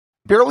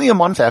Barely a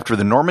month after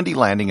the Normandy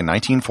landing in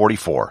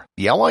 1944,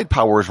 the Allied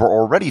powers were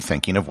already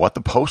thinking of what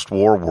the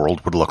post-war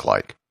world would look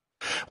like.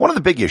 One of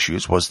the big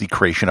issues was the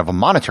creation of a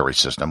monetary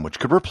system which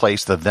could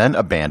replace the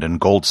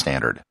then-abandoned gold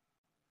standard.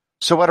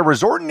 So at a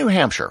resort in New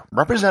Hampshire,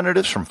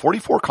 representatives from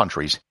 44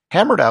 countries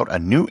hammered out a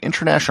new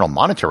international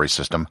monetary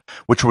system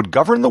which would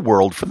govern the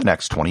world for the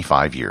next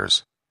 25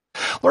 years.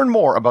 Learn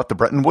more about the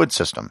Bretton Woods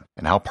system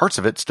and how parts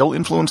of it still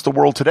influence the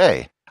world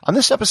today on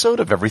this episode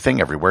of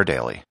Everything Everywhere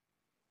Daily.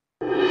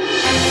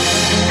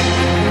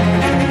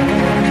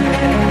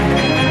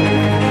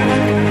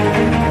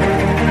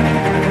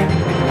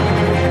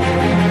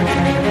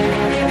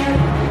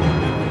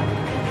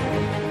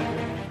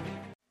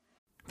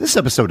 This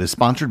episode is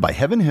sponsored by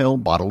Heaven Hill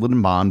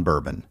Bottled & Bond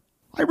Bourbon.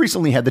 I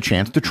recently had the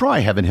chance to try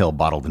Heaven Hill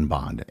Bottled &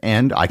 Bond,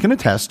 and I can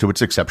attest to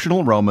its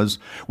exceptional aromas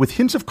with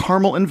hints of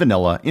caramel and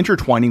vanilla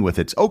intertwining with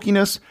its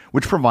oakiness,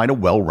 which provide a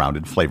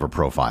well-rounded flavor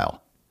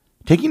profile.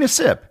 Taking a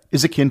sip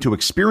is akin to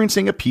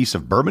experiencing a piece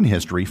of bourbon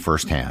history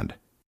firsthand.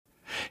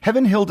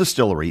 Heaven Hill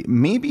Distillery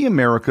may be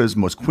America's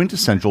most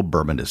quintessential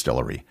bourbon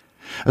distillery.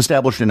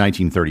 Established in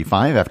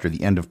 1935 after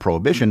the end of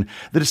Prohibition,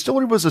 the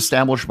distillery was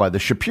established by the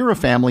Shapira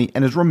family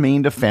and has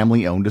remained a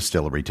family-owned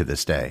distillery to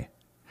this day.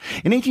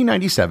 In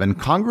 1897,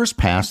 Congress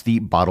passed the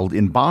Bottled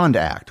in Bond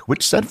Act,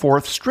 which set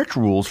forth strict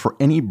rules for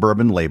any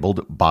bourbon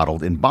labeled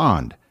Bottled in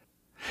Bond.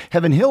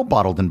 Heaven Hill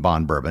Bottled in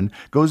Bond Bourbon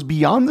goes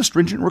beyond the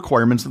stringent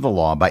requirements of the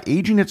law by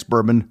aging its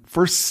bourbon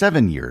for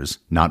 7 years,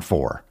 not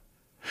 4.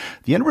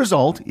 The end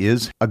result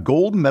is a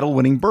gold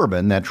medal-winning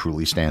bourbon that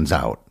truly stands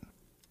out.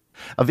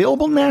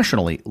 Available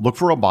nationally, look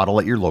for a bottle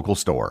at your local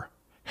store.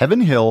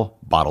 Heaven Hill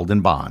Bottled in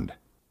Bond.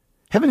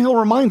 Heaven Hill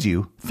reminds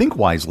you, think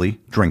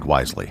wisely, drink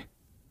wisely.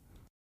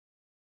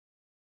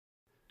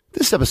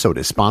 This episode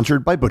is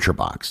sponsored by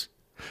ButcherBox.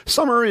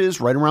 Summer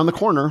is right around the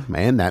corner,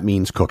 and that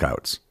means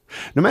cookouts.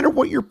 No matter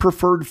what your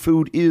preferred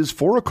food is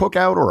for a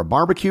cookout or a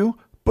barbecue,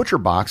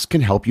 ButcherBox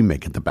can help you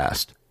make it the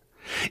best.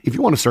 If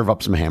you want to serve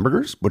up some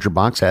hamburgers,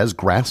 ButcherBox has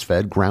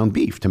grass-fed ground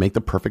beef to make the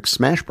perfect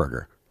smash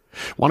burger.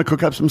 Want to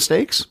cook up some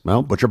steaks?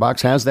 Well, ButcherBox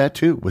has that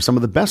too, with some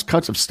of the best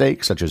cuts of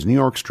steak such as New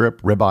York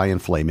strip, ribeye,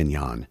 and filet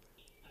mignon.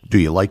 Do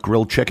you like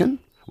grilled chicken?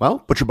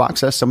 Well,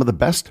 ButcherBox has some of the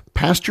best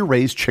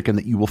pasture-raised chicken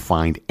that you will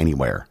find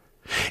anywhere.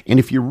 And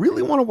if you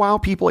really want to wow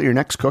people at your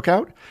next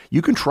cookout,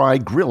 you can try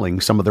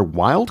grilling some of their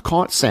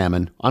wild-caught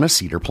salmon on a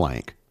cedar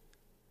plank.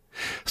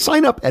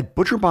 Sign up at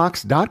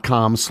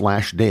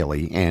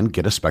butcherbox.com/daily and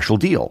get a special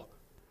deal.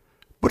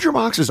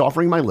 ButcherBox is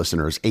offering my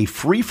listeners a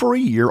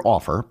free-for-a-year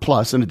offer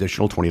plus an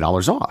additional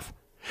 $20 off.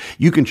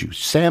 You can choose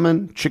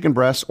salmon, chicken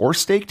breasts, or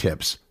steak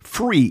tips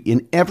free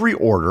in every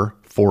order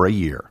for a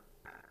year.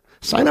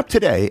 Sign up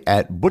today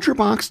at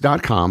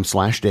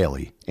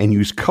butcherbox.com/daily and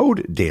use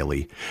code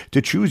DAILY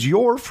to choose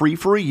your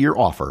free-for-a-year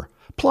offer,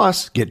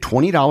 plus get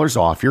 $20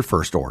 off your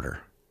first order.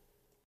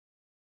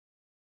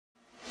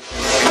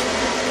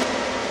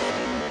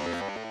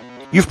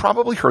 You've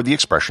probably heard the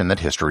expression that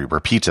history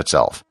repeats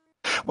itself.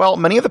 Well,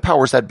 many of the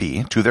powers that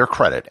be, to their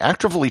credit,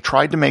 actively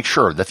tried to make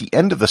sure that the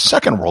end of the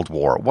Second World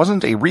War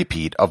wasn't a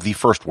repeat of the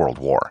First World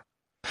War.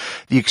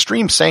 The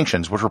extreme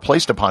sanctions which were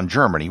placed upon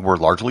Germany were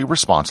largely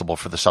responsible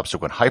for the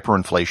subsequent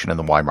hyperinflation in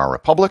the Weimar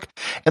Republic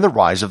and the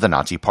rise of the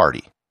Nazi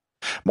Party.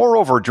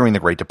 Moreover, during the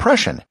Great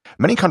Depression,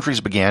 many countries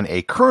began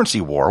a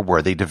currency war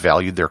where they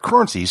devalued their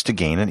currencies to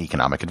gain an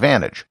economic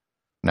advantage.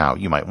 Now,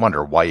 you might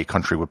wonder why a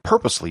country would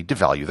purposely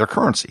devalue their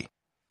currency.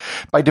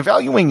 By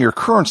devaluing your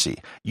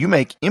currency, you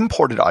make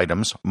imported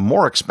items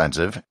more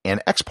expensive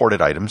and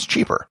exported items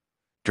cheaper.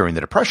 During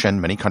the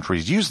Depression, many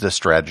countries used this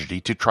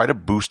strategy to try to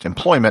boost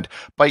employment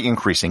by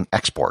increasing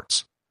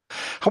exports.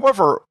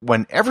 However,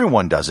 when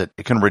everyone does it,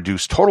 it can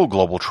reduce total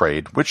global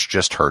trade, which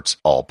just hurts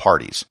all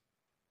parties.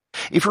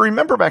 If you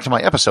remember back to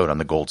my episode on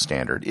the gold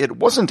standard, it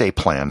wasn't a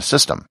planned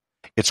system.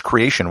 Its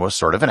creation was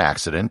sort of an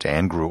accident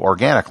and grew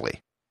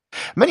organically.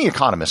 Many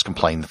economists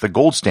complained that the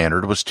gold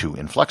standard was too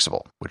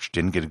inflexible, which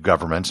didn't give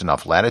governments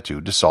enough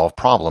latitude to solve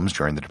problems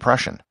during the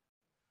Depression.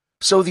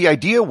 So the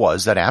idea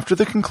was that after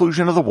the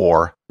conclusion of the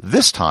war,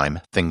 this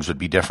time things would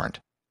be different.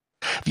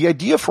 The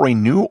idea for a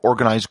new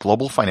organized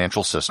global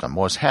financial system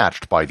was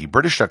hatched by the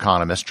British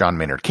economist John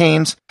Maynard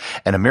Keynes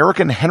and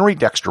American Henry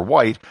Dexter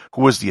White,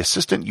 who was the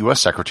Assistant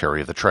U.S. Secretary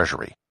of the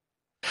Treasury.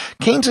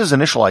 Keynes's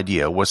initial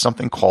idea was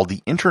something called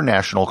the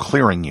International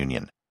Clearing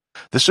Union.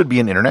 This would be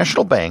an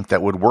international bank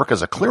that would work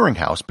as a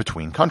clearinghouse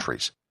between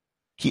countries.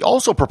 He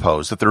also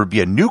proposed that there would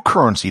be a new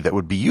currency that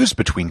would be used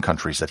between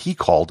countries that he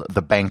called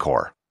the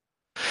Bancor.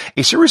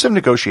 A series of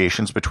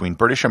negotiations between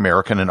British,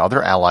 American, and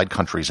other allied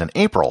countries in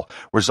April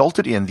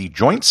resulted in the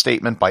joint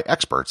statement by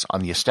experts on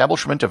the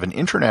establishment of an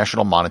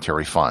international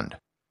monetary fund.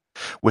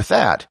 With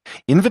that,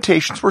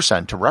 invitations were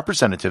sent to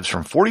representatives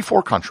from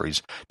 44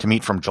 countries to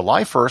meet from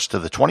July 1st to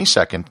the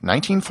 22nd,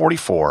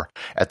 1944,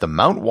 at the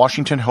Mount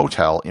Washington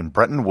Hotel in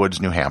Bretton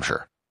Woods, New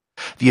Hampshire.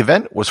 The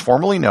event was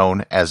formerly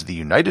known as the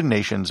United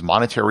Nations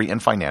Monetary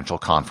and Financial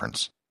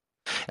Conference.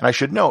 And I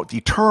should note,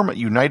 the term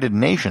United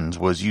Nations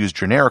was used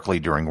generically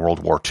during World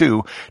War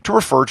II to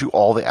refer to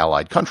all the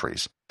Allied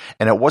countries.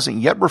 and it wasn't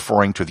yet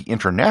referring to the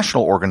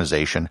international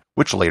organization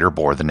which later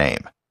bore the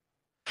name.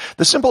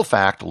 The simple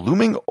fact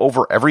looming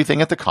over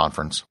everything at the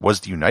conference was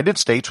the United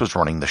States was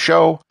running the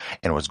show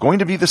and was going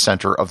to be the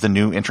center of the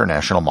new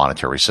international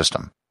monetary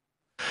system.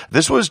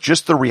 This was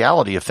just the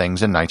reality of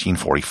things in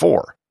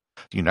 1944.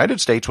 The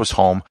United States was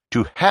home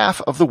to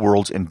half of the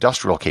world's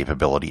industrial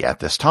capability at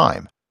this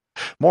time.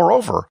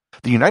 Moreover,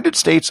 the United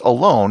States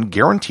alone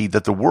guaranteed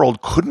that the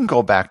world couldn't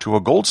go back to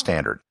a gold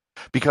standard,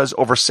 because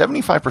over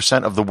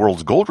 75% of the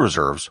world's gold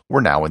reserves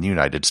were now in the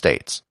United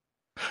States.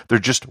 There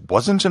just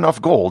wasn't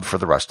enough gold for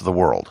the rest of the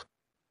world.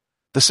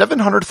 The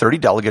 730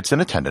 delegates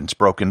in attendance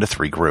broke into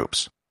three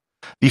groups.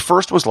 The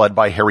first was led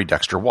by Harry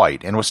Dexter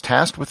White and was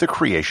tasked with the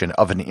creation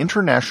of an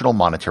international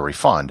monetary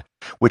fund,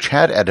 which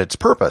had at its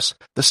purpose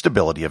the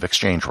stability of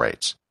exchange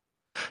rates.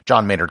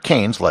 John Maynard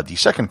Keynes led the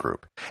second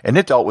group, and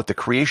it dealt with the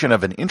creation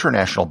of an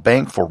international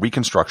bank for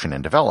reconstruction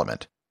and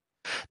development.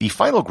 The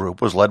final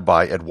group was led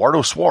by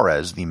Eduardo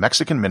Suarez, the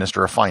Mexican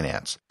Minister of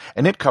Finance,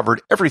 and it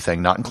covered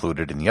everything not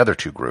included in the other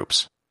two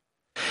groups.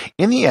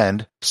 In the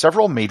end,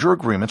 several major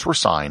agreements were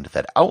signed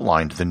that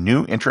outlined the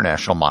new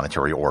international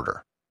monetary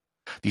order.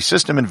 The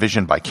system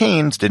envisioned by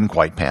Keynes didn't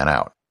quite pan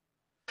out.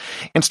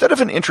 Instead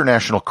of an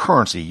international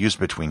currency used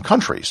between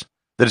countries,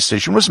 the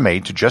decision was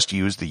made to just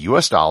use the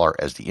US dollar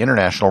as the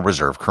international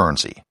reserve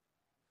currency.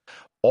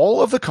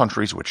 All of the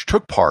countries which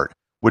took part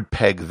would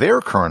peg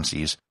their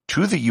currencies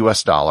to the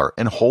US dollar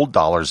and hold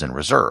dollars in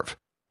reserve.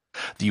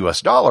 The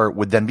US dollar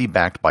would then be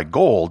backed by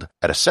gold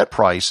at a set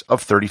price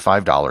of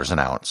 $35 an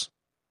ounce.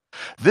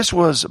 This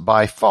was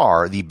by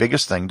far the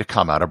biggest thing to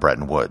come out of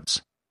Bretton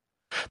Woods.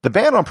 The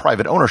ban on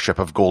private ownership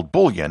of gold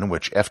bullion,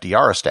 which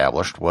FDR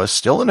established, was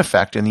still in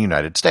effect in the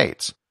United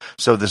States,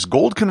 so this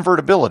gold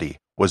convertibility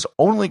was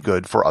only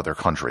good for other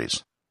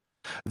countries.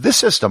 This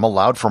system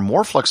allowed for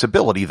more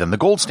flexibility than the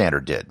gold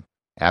standard did.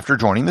 After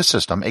joining the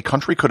system, a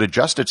country could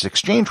adjust its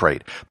exchange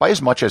rate by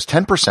as much as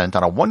 10%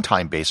 on a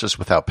one-time basis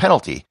without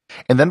penalty,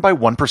 and then by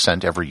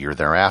 1% every year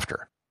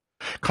thereafter.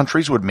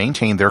 Countries would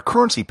maintain their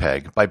currency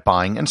peg by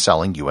buying and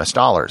selling US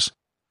dollars.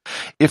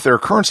 If their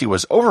currency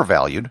was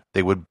overvalued,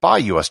 they would buy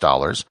US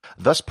dollars,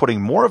 thus putting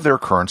more of their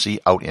currency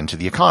out into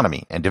the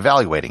economy and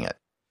devaluating it.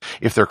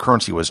 If their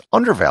currency was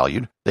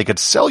undervalued, they could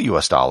sell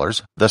US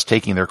dollars, thus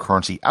taking their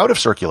currency out of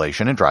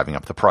circulation and driving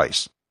up the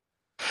price.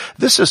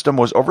 This system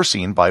was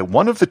overseen by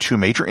one of the two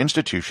major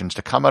institutions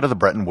to come out of the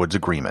Bretton Woods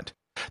Agreement,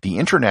 the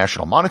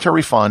International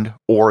Monetary Fund,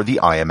 or the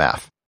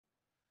IMF.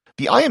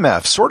 The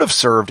IMF sort of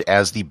served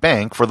as the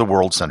bank for the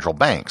world's central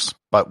banks,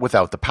 but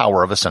without the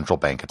power of a central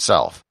bank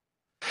itself.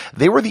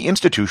 They were the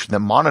institution that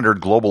monitored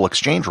global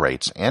exchange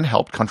rates and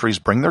helped countries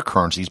bring their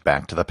currencies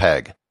back to the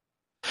peg.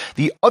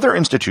 The other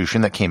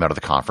institution that came out of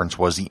the conference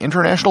was the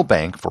International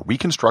Bank for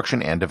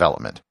Reconstruction and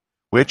Development,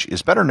 which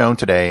is better known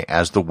today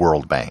as the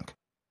World Bank.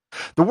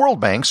 The World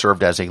Bank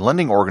served as a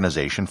lending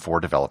organization for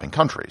developing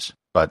countries,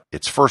 but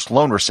its first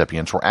loan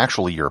recipients were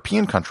actually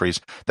European countries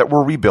that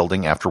were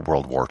rebuilding after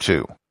World War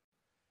II.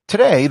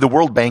 Today, the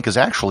World Bank is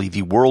actually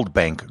the World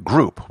Bank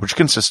Group, which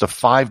consists of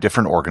 5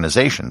 different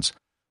organizations,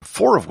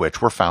 4 of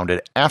which were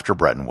founded after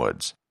Bretton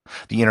Woods: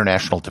 the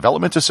International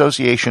Development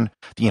Association,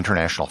 the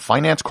International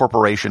Finance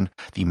Corporation,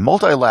 the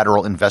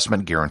Multilateral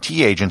Investment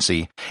Guarantee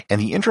Agency, and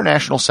the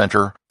International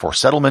Center for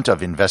Settlement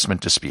of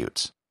Investment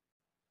Disputes.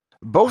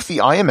 Both the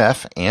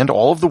IMF and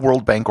all of the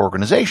World Bank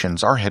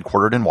organizations are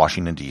headquartered in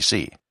Washington,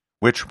 D.C.,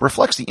 which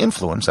reflects the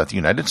influence that the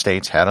United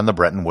States had on the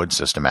Bretton Woods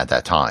system at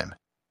that time.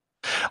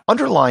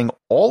 Underlying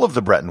all of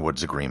the Bretton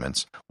Woods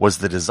agreements was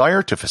the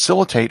desire to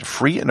facilitate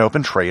free and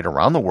open trade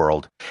around the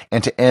world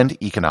and to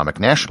end economic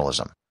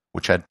nationalism,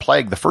 which had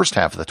plagued the first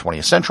half of the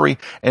 20th century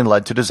and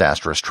led to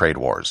disastrous trade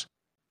wars.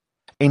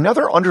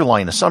 Another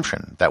underlying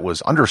assumption that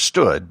was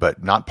understood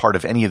but not part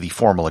of any of the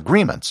formal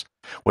agreements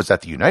was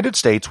that the United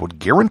States would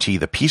guarantee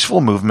the peaceful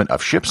movement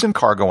of ships and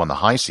cargo on the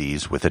high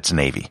seas with its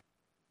navy.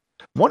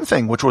 One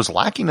thing which was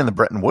lacking in the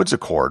Bretton Woods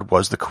Accord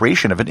was the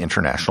creation of an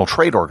international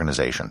trade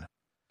organization.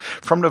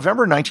 From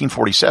November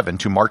 1947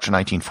 to March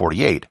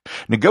 1948,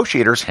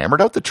 negotiators hammered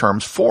out the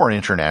terms for an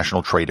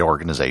international trade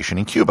organization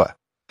in Cuba.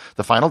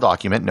 The final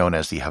document, known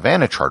as the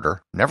Havana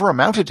Charter, never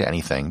amounted to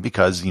anything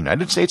because the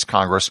United States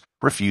Congress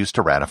refused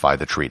to ratify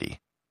the treaty.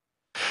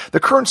 The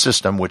current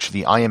system, which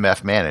the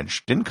IMF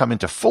managed, didn't come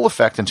into full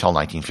effect until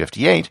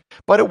 1958,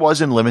 but it was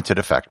in limited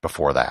effect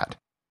before that.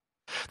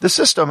 The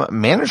system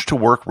managed to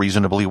work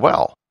reasonably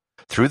well.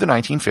 Through the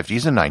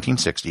 1950s and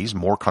 1960s,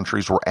 more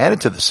countries were added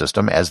to the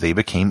system as they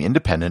became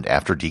independent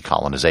after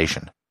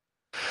decolonization.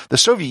 The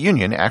Soviet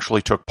Union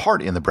actually took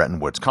part in the Bretton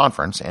Woods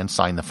Conference and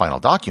signed the final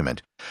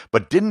document,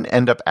 but didn't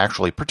end up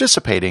actually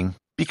participating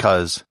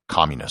because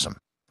communism.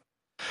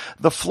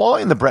 The flaw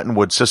in the Bretton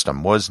Woods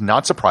system was,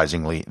 not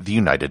surprisingly, the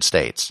United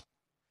States.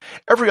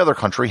 Every other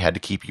country had to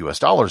keep US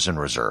dollars in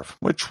reserve,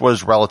 which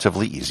was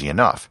relatively easy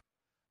enough.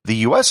 The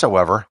US,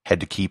 however, had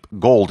to keep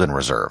gold in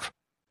reserve.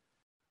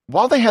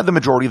 While they had the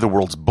majority of the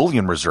world's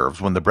bullion reserves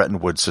when the Bretton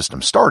Woods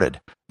system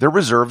started, their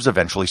reserves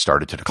eventually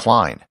started to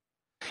decline.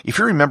 If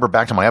you remember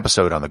back to my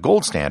episode on the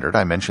gold standard,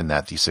 I mentioned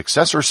that the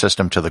successor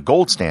system to the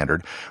gold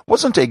standard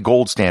wasn't a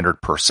gold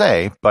standard per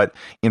se, but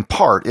in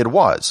part it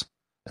was.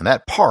 And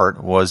that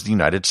part was the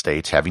United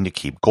States having to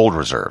keep gold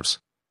reserves.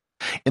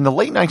 In the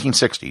late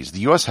 1960s,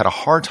 the U.S. had a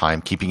hard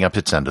time keeping up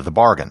its end of the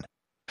bargain.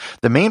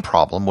 The main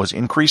problem was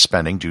increased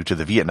spending due to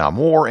the Vietnam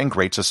War and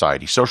Great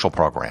Society social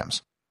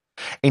programs.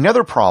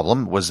 Another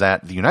problem was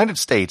that the United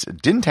States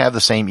didn't have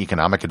the same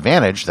economic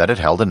advantage that it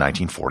held in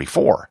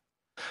 1944.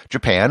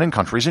 Japan and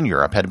countries in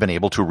Europe had been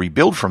able to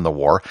rebuild from the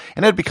war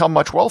and had become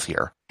much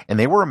wealthier, and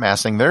they were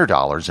amassing their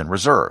dollars in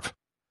reserve.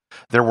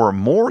 There were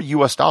more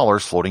U.S.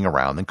 dollars floating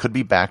around than could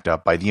be backed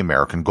up by the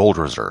American gold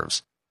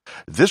reserves.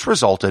 This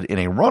resulted in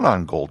a run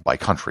on gold by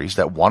countries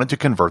that wanted to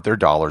convert their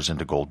dollars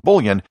into gold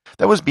bullion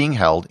that was being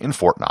held in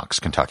Fort Knox,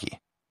 Kentucky.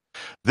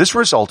 This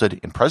resulted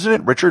in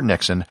President Richard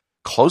Nixon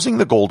closing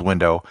the gold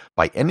window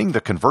by ending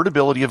the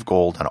convertibility of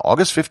gold on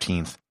August 15,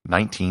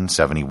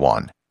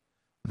 1971.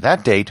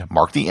 That date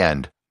marked the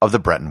end of the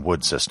Bretton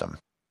Woods system.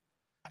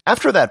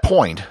 After that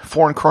point,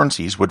 foreign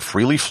currencies would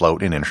freely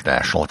float in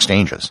international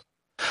exchanges.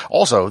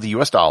 Also, the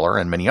U.S. dollar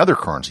and many other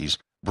currencies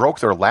broke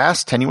their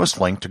last tenuous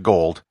link to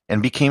gold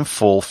and became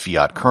full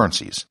fiat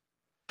currencies.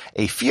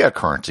 A fiat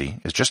currency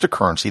is just a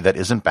currency that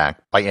isn't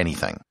backed by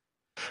anything.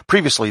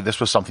 Previously, this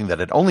was something that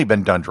had only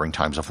been done during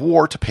times of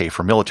war to pay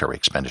for military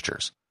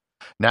expenditures.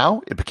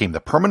 Now, it became the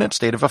permanent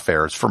state of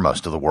affairs for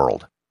most of the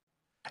world.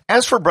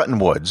 As for Bretton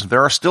Woods,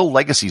 there are still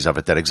legacies of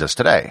it that exist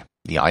today.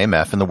 The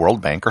IMF and the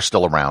World Bank are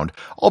still around,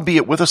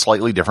 albeit with a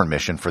slightly different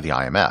mission for the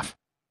IMF.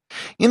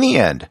 In the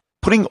end,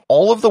 putting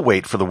all of the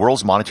weight for the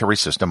world's monetary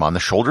system on the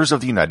shoulders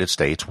of the United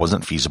States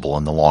wasn't feasible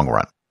in the long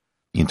run.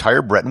 The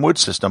entire Bretton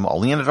Woods system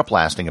only ended up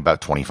lasting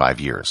about 25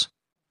 years.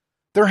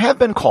 There have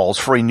been calls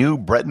for a new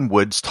Bretton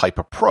Woods-type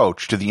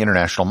approach to the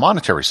international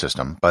monetary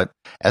system, but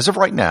as of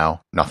right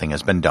now, nothing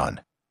has been done.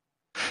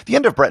 The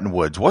end of Bretton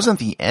Woods wasn't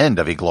the end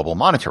of a global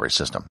monetary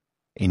system.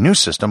 A new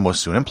system was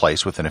soon in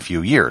place within a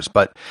few years,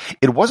 but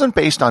it wasn't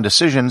based on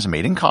decisions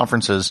made in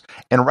conferences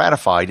and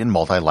ratified in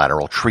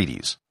multilateral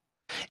treaties.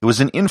 It was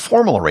an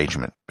informal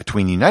arrangement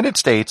between the United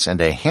States and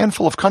a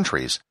handful of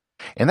countries,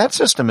 and that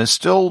system is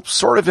still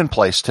sort of in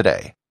place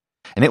today.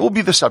 And it will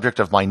be the subject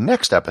of my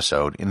next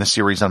episode in the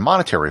series on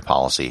monetary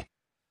policy,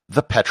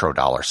 the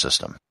petrodollar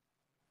system.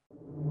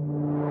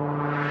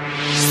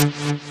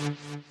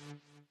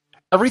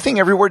 Everything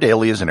Everywhere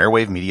Daily is an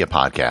Airwave Media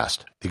podcast.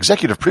 The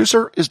executive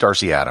producer is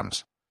Darcy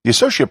Adams. The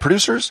associate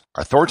producers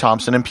are Thor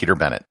Thompson and Peter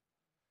Bennett.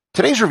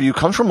 Today's review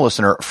comes from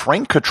listener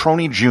Frank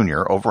Catroni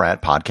Jr. over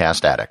at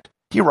Podcast Addict.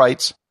 He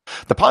writes,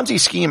 "The Ponzi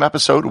scheme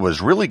episode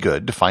was really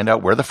good to find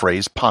out where the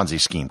phrase Ponzi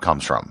scheme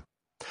comes from.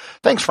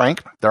 Thanks,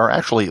 Frank. There are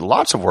actually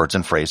lots of words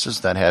and phrases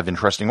that have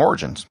interesting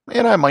origins,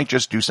 and I might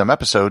just do some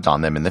episodes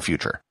on them in the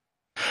future.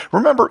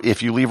 Remember,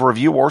 if you leave a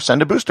review or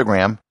send a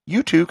boostagram,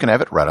 you too can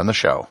have it read on the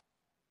show."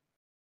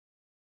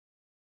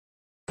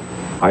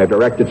 I have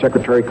directed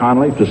Secretary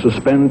Connally to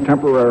suspend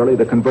temporarily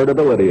the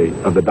convertibility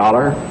of the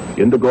dollar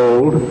into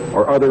gold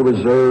or other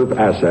reserve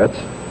assets,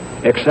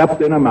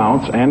 except in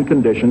amounts and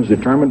conditions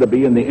determined to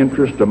be in the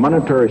interest of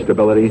monetary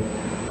stability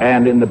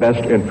and in the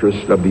best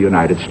interest of the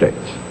United States.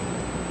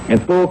 In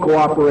full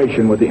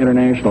cooperation with the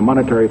International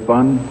Monetary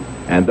Fund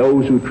and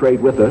those who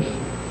trade with us,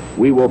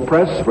 we will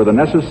press for the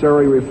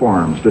necessary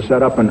reforms to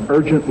set up an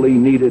urgently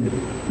needed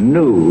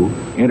new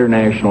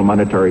international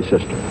monetary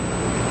system.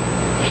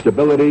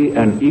 Stability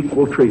and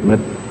equal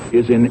treatment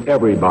is in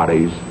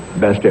everybody's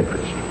best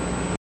interest.